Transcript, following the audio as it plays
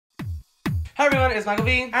Hi everyone, it's Michael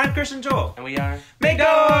V. And Christian Joel. And we are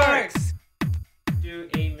MCdorks! Do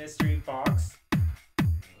a mystery box.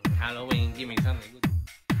 Halloween, give me something.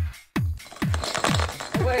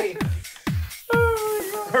 Wait.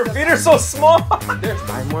 Her feet are so small! There's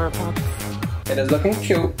 5 more pops. It is looking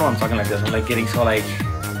cute. Oh, I'm talking like this. I'm like getting so like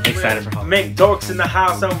excited for Halloween. MCdorks in the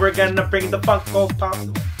house and we're gonna bring the Funko Pops.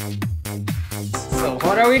 So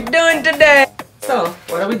what are we doing today? So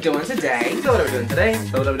what are we doing today? So what are we doing today?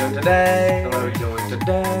 So what are we doing today? So what are we doing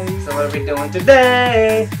today? So what are we doing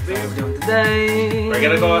today? So what are we doing today? We're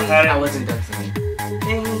gonna go ahead and... I wasn't done singing.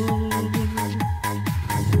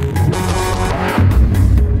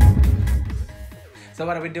 So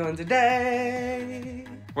what are we doing today?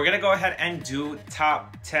 We're gonna go ahead and do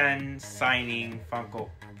top 10 signing Funko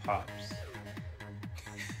Pops.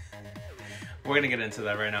 We're gonna get into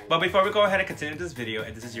that right now. But before we go ahead and continue this video,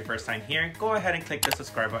 if this is your first time here, go ahead and click the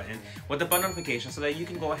subscribe button with the bell notification so that you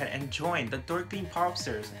can go ahead and join the Dork Themed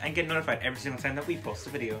Popsters and get notified every single time that we post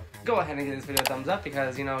a video. Go ahead and give this video a thumbs up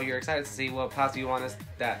because you know you're excited to see what pops you want us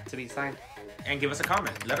to be signed. And give us a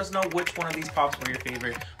comment. Let us know which one of these pops were your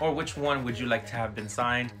favorite or which one would you like to have been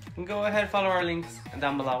signed. And go ahead, follow our links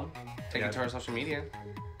down below. Take you to our social media.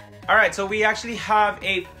 Alright, so we actually have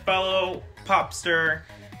a fellow popster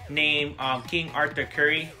named King Arthur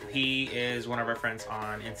Curry. He is one of our friends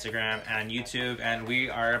on Instagram and YouTube, and we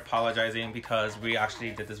are apologizing because we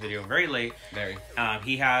actually did this video very late. Very.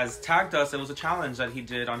 He has tagged us. It was a challenge that he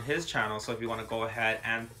did on his channel, so if you want to go ahead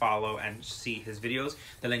and follow and see his videos,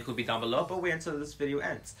 the link will be down below, but wait until this video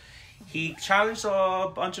ends. He challenged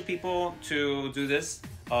a bunch of people to do this,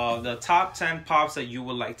 the top 10 pops that you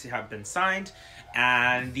would like to have been signed,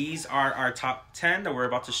 and these are our top 10 that we're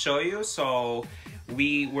about to show you. So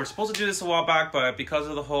we were supposed to do this a while back, but because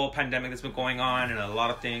of the whole pandemic that's been going on and a lot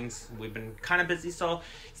of things, we've been kind of busy, so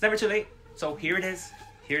it's never too late. So here it is.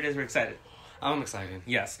 Here it is. We're excited. I'm excited.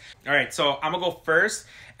 Yes. All right, so I'm gonna go first,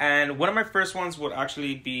 and one of my first ones would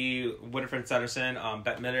actually be Winifred Sanderson,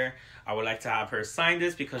 Bette Midler. I would like to have her sign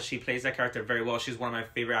this because she plays that character very well. She's one of my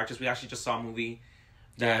favorite actors. We actually just saw a movie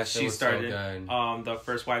that she started, so the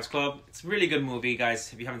First Wives Club. It's a really good movie,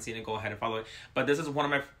 guys. If you haven't seen it, go ahead and follow it. But this is one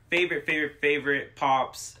of my favorite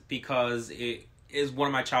pops because it is one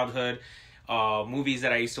of my childhood movies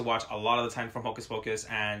that I used to watch a lot of the time from Hocus Pocus,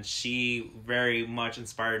 and she very much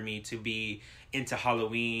inspired me to be into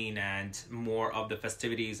Halloween and more of the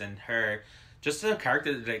festivities, and her, just the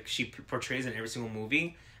character that she portrays in every single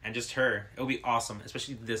movie, and just her. It would be awesome,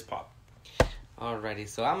 especially this pop. Alrighty,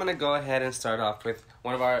 so I'm gonna go ahead and start off with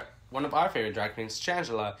one of our favorite drag queens,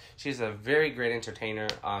 Shangela. She's a very great entertainer.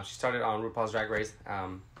 She started on RuPaul's Drag Race.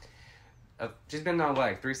 She's been on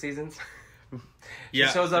like 3 seasons. She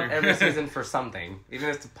shows up every season for something, even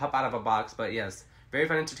if it's to pop out of a box. But yes, very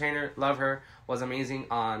fun entertainer. Love her. Was amazing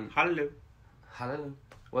on Hallelujah.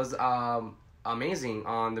 Was amazing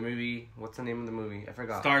on the movie. What's the name of the movie? I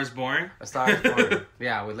forgot. Stars Born. A Star is Born.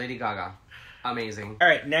 Yeah, with Lady Gaga. Amazing. All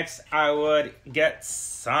right, next I would get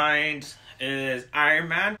signed is Iron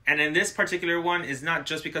Man. And in this particular one is not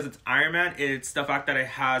just because it's Iron Man, it's the fact that it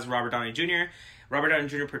has Robert Downey Jr. Robert Downey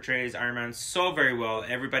Jr. portrays Iron Man so very well.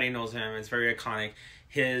 Everybody knows him. It's very iconic.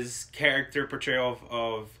 His character portrayal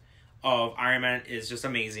of Iron Man is just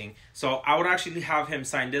amazing. So I would actually have him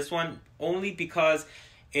sign this one only because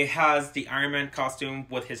it has the Iron Man costume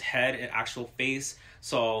with his head and actual face.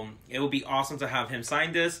 So it would be awesome to have him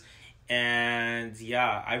sign this. And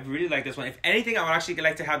yeah, I really like this one. If anything, I would actually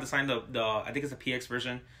like to have the sign the I think it's a PX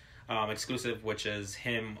version exclusive, which is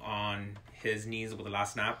him on his knees with the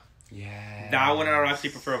last snap. Yeah. That one I would actually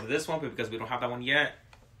prefer over this one, but because we don't have that one yet,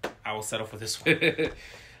 I will settle for this one.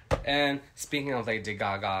 And speaking of Lady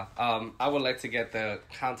Gaga, I would like to get the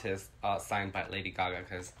Countess signed by Lady Gaga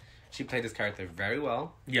because she played this character very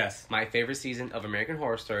well. Yes. My favorite season of American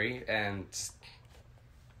Horror Story, and it's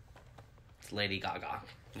Lady Gaga.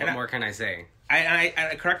 What more can I say?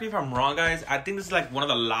 I correct me if I'm wrong, guys. I think this is like one of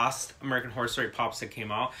the last American Horror Story pops that came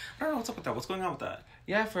out. I don't know what's up with that. What's going on with that?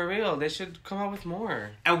 Yeah, for real. They should come out with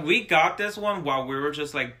more. And we got this one while we were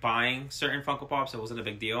just like buying certain Funko Pops. It wasn't a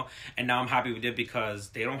big deal. And now I'm happy we did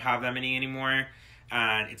because they don't have that many anymore.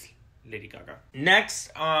 And it's Lady Gaga.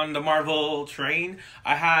 Next on the Marvel train,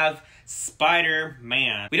 I have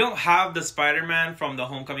Spider-Man. We don't have the Spider-Man from the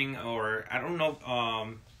Homecoming, or I don't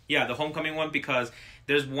know, yeah, the Homecoming one, because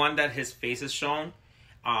there's one that his face is shown.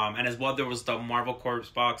 And as well, there was the Marvel Corpse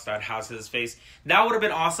box that has his face. That would have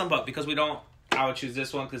been awesome, but because we don't, I would choose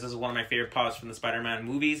this one because this is one of my favorite pops from the Spider-Man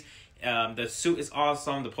movies. The suit is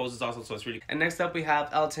awesome. The pose is awesome. So it's really... And next up we have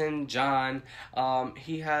Elton John.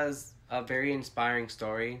 He has a very inspiring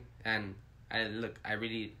story. And I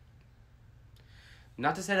really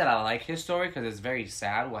not to say that I like his story because it's very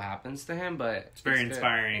sad what happens to him, but It's very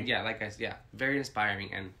inspiring. Very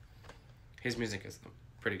inspiring, and his music is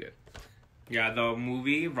pretty good. Yeah, the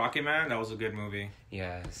movie Rocket Man, that was a good movie.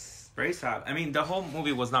 Yes. Very sad. I mean, the whole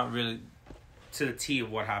movie was not really to the T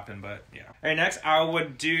of what happened, but yeah. All right, next I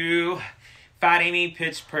would do Fat Amy,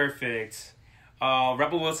 Pitch Perfect.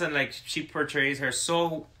 Rebel Wilson, like, she portrays her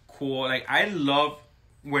so cool. Like, I love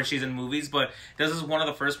when she's in movies, but this is one of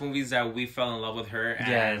the first movies that we fell in love with her, and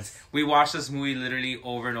Yes. we watched this movie literally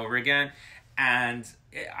over and over again, and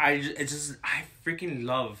I freaking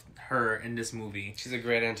love her in this movie. She's a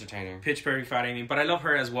great entertainer. Pitch Perfect, Fat Amy, but I love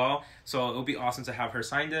her as well, so it would be awesome to have her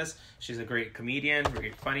sign this. She's a great comedian,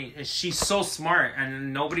 very funny, and she's so smart,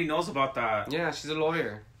 and nobody knows about that. Yeah, she's a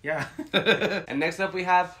lawyer. Yeah. And next up we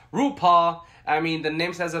have RuPaul. I mean, the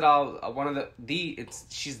name says it all.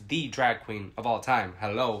 She's the drag queen of all time.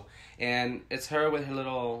 Hello. And it's her with her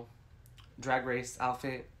little drag race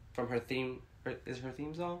outfit from her theme. Is her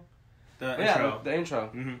theme song? The intro. Yeah, the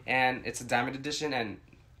intro. Mm-hmm. And it's a diamond edition, and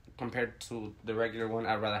compared to the regular one,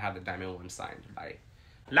 I'd rather have the diamond one signed by.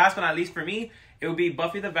 Last but not least for me, it would be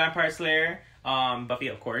Buffy the Vampire Slayer. Buffy,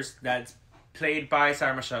 of course. That's played by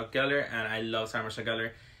Sarah Michelle Gellar, and I love Sarah Michelle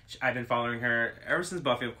Gellar. I've been following her ever since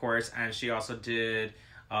Buffy, of course, and she also did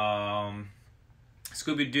Scooby-Doo,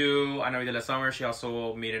 I Know You Did Last Summer. She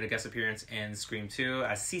also made a guest appearance in Scream 2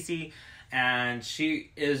 as Cece, and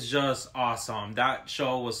she is just awesome. That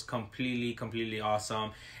show was completely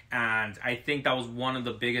awesome, and I think that was one of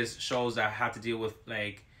the biggest shows that had to deal with,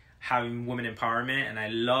 like, having women empowerment, and I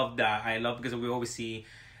love that. I love because we always see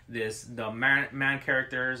the man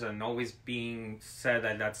characters and always being said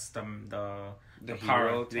that that's the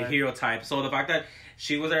power, the hero type. So the fact that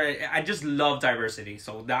she was there, I just love diversity.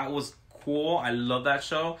 So that was cool. I love that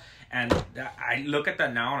show, and I look at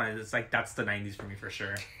that now and it's like that's the 90s for me for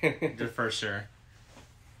sure, for sure.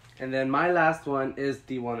 And then my last one is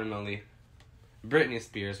the one and only Britney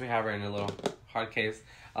Spears. We have her in a little hard case.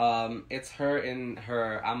 It's her in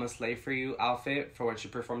her "I'm a Slave for You" outfit for when she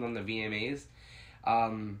performed on the VMAs.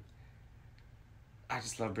 I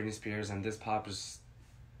just love Britney Spears, and this pop is,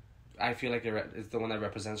 I feel like it's the one that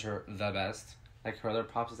represents her the best. Like, her other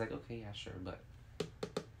pops is like, okay, yeah, sure, but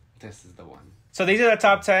this is the one. So these are the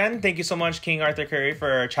top 10. Thank you so much, King Arthur Curry,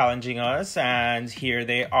 for challenging us. And here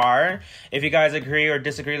they are. If you guys agree or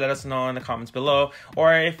disagree, let us know in the comments below.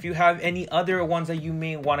 Or if you have any other ones that you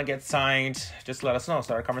may want to get signed, just let us know.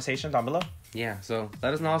 Start a conversation down below. Yeah, so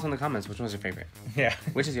let us know also in the comments which one's your favorite. Yeah.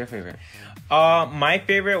 Which is your favorite? My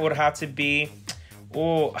favorite would have to be...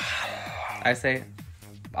 Oh, I say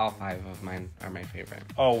all 5 of mine are my favorite.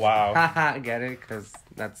 Oh, wow. Haha, get it? Because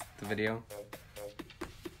that's the video.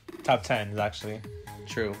 Top 10 actually.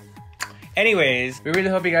 True. Anyways, we really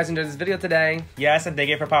hope you guys enjoyed this video today. Yes, and thank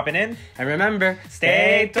you for popping in. And remember,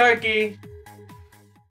 stay turkey.